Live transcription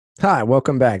Hi,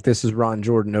 welcome back. This is Ron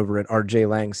Jordan over at RJ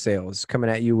Lang Sales,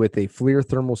 coming at you with a FLIR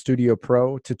Thermal Studio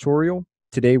Pro tutorial.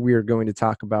 Today we are going to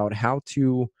talk about how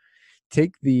to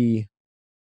take the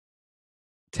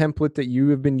template that you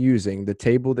have been using, the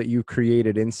table that you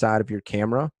created inside of your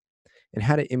camera, and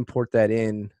how to import that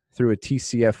in through a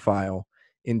TCF file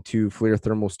into FLIR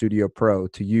Thermal Studio Pro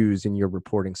to use in your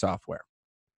reporting software.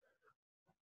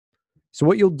 So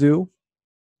what you'll do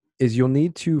is you'll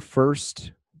need to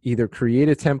first either create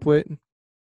a template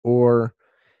or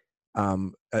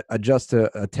adjust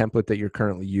a template that you're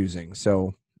currently using.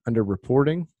 So under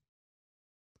reporting,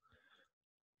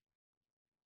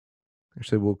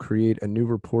 actually we'll create a new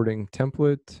reporting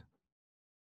template.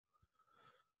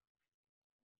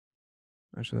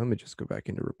 Actually, let me just go back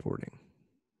into reporting.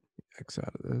 X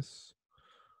out of this.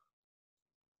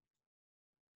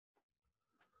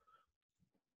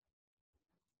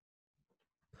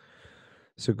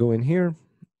 So go in here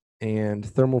and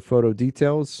thermal photo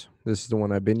details. This is the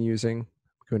one I've been using.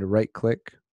 I'm going to right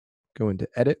click, go into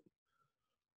edit.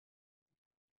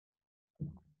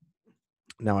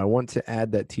 Now I want to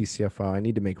add that TCF file. I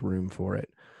need to make room for it.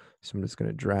 So I'm just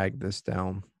going to drag this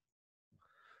down.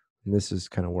 And this is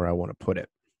kind of where I want to put it.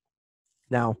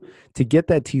 Now, to get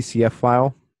that TCF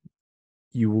file,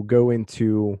 you will go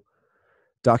into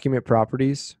document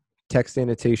properties, text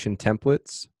annotation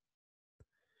templates.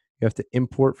 You have to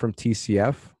import from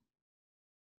TCF.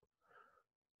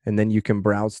 And then you can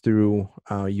browse through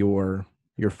your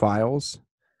files,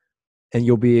 and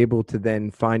you'll be able to then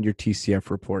find your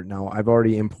TCF report. Now, I've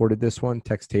already imported this one,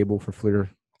 text table for FLIR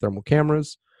thermal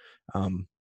cameras.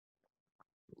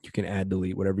 You can add,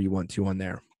 delete, whatever you want to on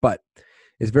there. But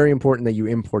it's very important that you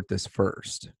import this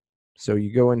first. So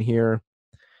you go in here,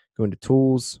 go into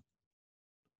Tools,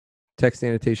 Text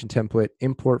Annotation Template,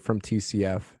 Import from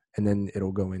TCF, and then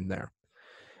it'll go in there.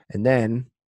 And then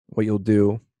what you'll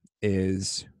do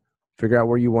is figure out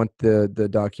where you want the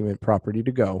document property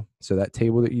to go. So that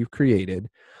table that you've created,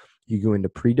 you go into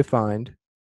Predefined,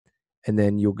 and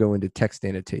then you'll go into Text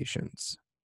Annotations.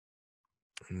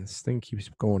 And this thing keeps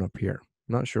going up here.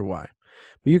 I'm not sure why,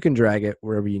 but you can drag it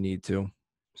wherever you need to.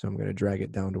 So I'm going to drag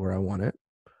it down to where I want it.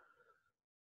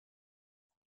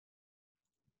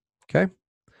 Okay.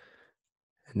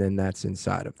 And then that's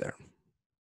inside of there.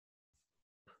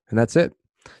 And that's it.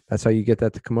 That's how you get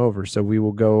that to come over. So we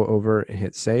will go over and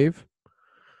hit save.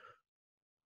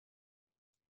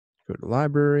 Go to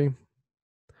library.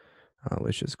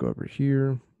 Let's just go over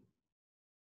here.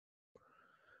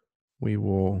 We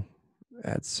will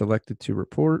add selected to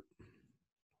report.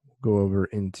 Go over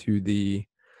into the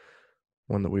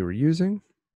one that we were using.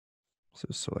 So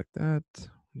select that.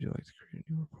 Would you like to create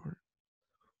a new report?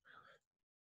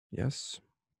 Yes.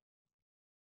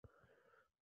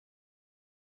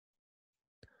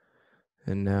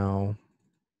 And now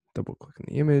double click on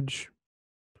the image.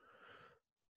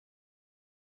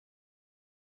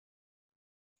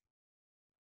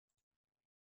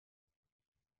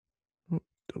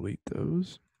 Delete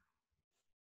those.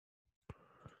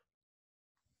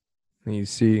 And you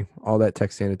see all that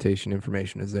text annotation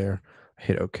information is there. I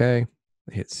hit OK.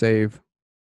 I hit save.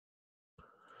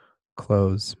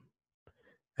 Close.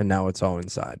 And now it's all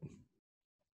inside.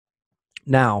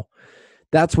 Now,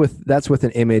 that's with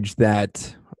an image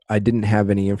that I didn't have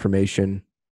any information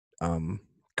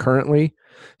currently.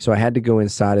 So I had to go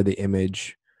inside of the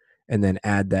image and then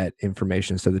add that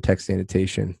information. So the text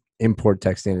annotation, import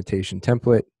text annotation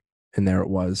template, and there it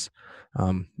was.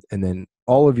 And then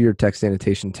all of your text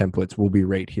annotation templates will be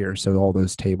right here. So all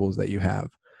those tables that you have.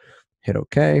 Hit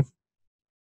OK.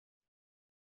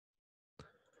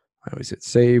 I always hit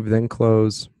save, then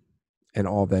close, and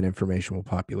all of that information will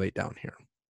populate down here.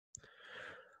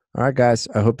 All right, guys,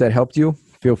 I hope that helped you.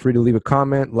 Feel free to leave a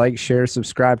comment, like, share,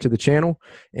 subscribe to the channel.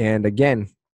 And again,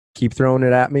 keep throwing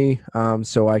it at me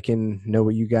so I can know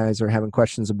what you guys are having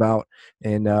questions about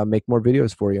and make more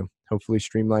videos for you. Hopefully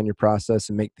streamline your process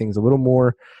and make things a little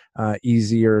more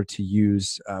easier to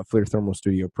use FLIR Thermal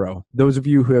Studio Pro. Those of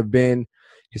you who have been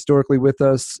historically with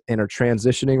us and are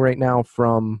transitioning right now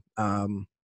from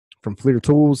FLIR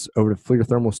Tools over to FLIR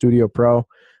Thermal Studio Pro,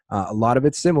 a lot of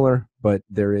it's similar, but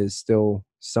there is still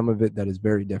some of it that is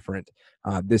very different,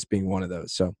 this being one of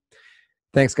those. So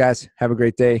thanks, guys. Have a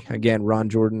great day. Again, Ron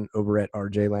Jordan over at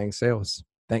RJ Lang Sales.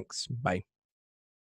 Thanks. Bye.